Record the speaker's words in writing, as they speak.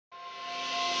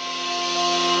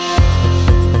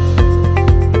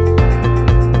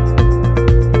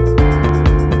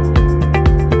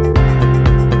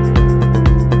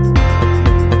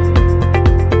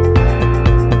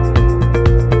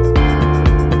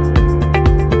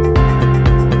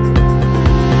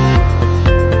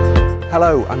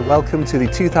Hello and welcome to the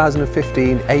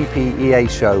 2015 APEA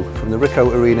show from the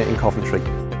Ricoh Arena in Coventry.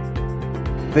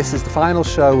 This is the final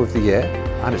show of the year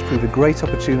and it's proved a great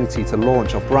opportunity to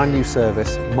launch our brand new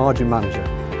service, Margin Manager,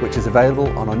 which is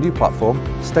available on our new platform,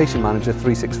 Station Manager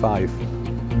 365.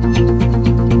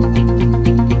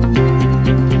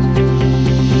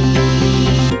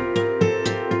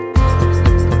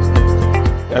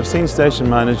 I've seen Station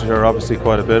Manager obviously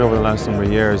quite a bit over the last number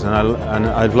of years, and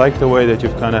I've liked the way that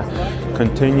you've kind of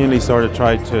continually sort of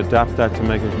tried to adapt that to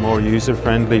make it more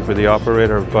user-friendly for the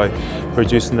operator by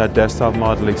producing that desktop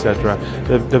model, etc.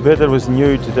 The bit that was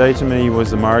new today to me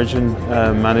was the margin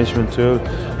management tool,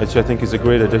 which I think is a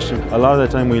great addition. A lot of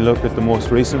the time we look at the most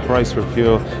recent price for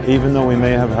fuel, even though we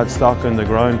may have had stock on the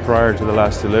ground prior to the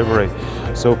last delivery.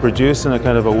 So producing a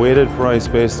kind of a weighted price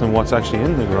based on what's actually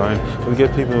in the ground will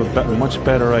give people a much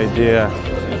better idea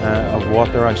of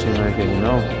what they're actually making, you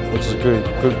know, which is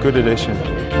a good addition.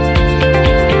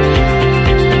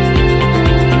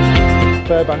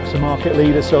 Fairbanks are market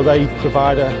leader, so they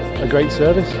provide a great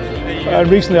service. And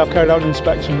recently I've carried out an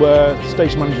inspection where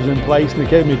Station Manager was in place, and it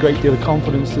gave me a great deal of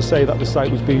confidence to say that the site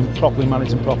was being properly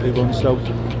managed and properly run, so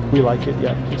we like it,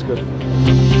 yeah, it's good.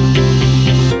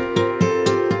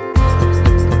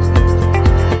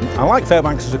 I like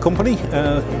Fairbanks as a company,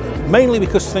 mainly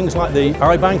because things like the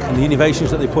iBank and the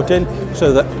innovations that they put in,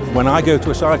 so that when I go to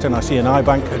a site and I see an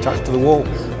iBank attached to the wall,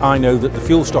 I know that the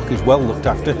fuel stock is well looked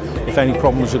after. If any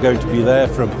problems are going to be there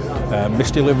from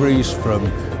misdeliveries, from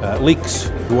leaks,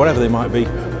 whatever they might be,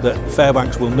 that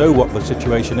Fairbanks will know what the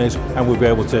situation is and will be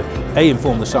able to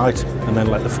inform the site and then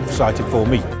let the site inform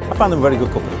me. I find them a very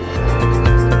good company.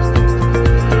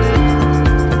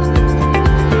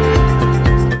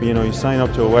 You know, you sign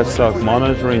up to a wet stock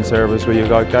monitoring service where you've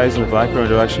got guys in the background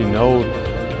who actually know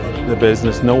the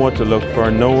business, know what to look for,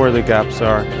 know where the gaps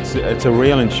are. It's a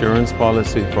real insurance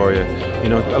policy for you. You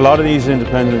know, a lot of these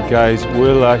independent guys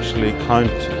will actually count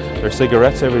their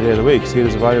cigarettes every day of the week, see it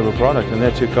as a valuable product, and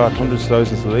yet you've got hundreds of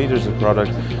thousands of litres of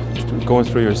product going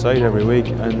through your site every week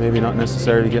and maybe not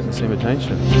necessarily getting the same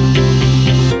attention.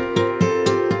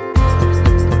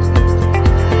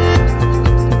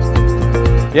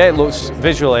 Yeah, it looks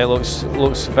visually, it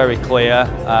looks very clear.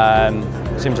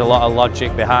 Seems a lot of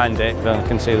logic behind it, and I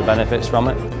can see the benefits from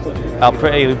it. I'll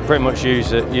pretty much use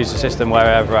the system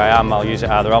wherever I am. I'll use it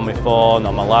either on my phone,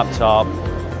 on my laptop,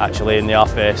 actually in the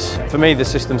office. For me, the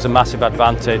system's a massive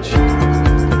advantage.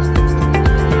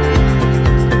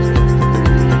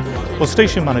 Well,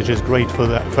 Station Manager is great for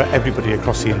everybody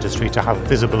across the industry to have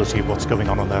visibility of what's going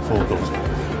on their forecourt.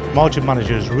 Margin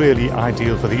Manager is really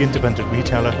ideal for the independent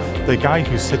retailer, the guy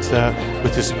who sits there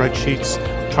with his spreadsheets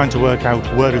trying to work out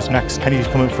where his next penny is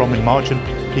coming from in margin.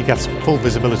 He gets full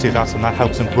visibility of that, and that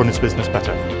helps him run his business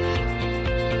better.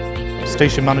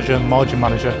 Station Manager, Margin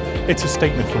Manager, it's a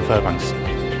statement from Fairbanks.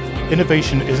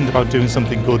 Innovation isn't about doing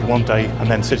something good one day and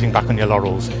then sitting back on your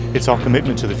laurels. It's our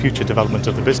commitment to the future development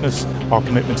of the business, our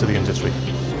commitment to the industry.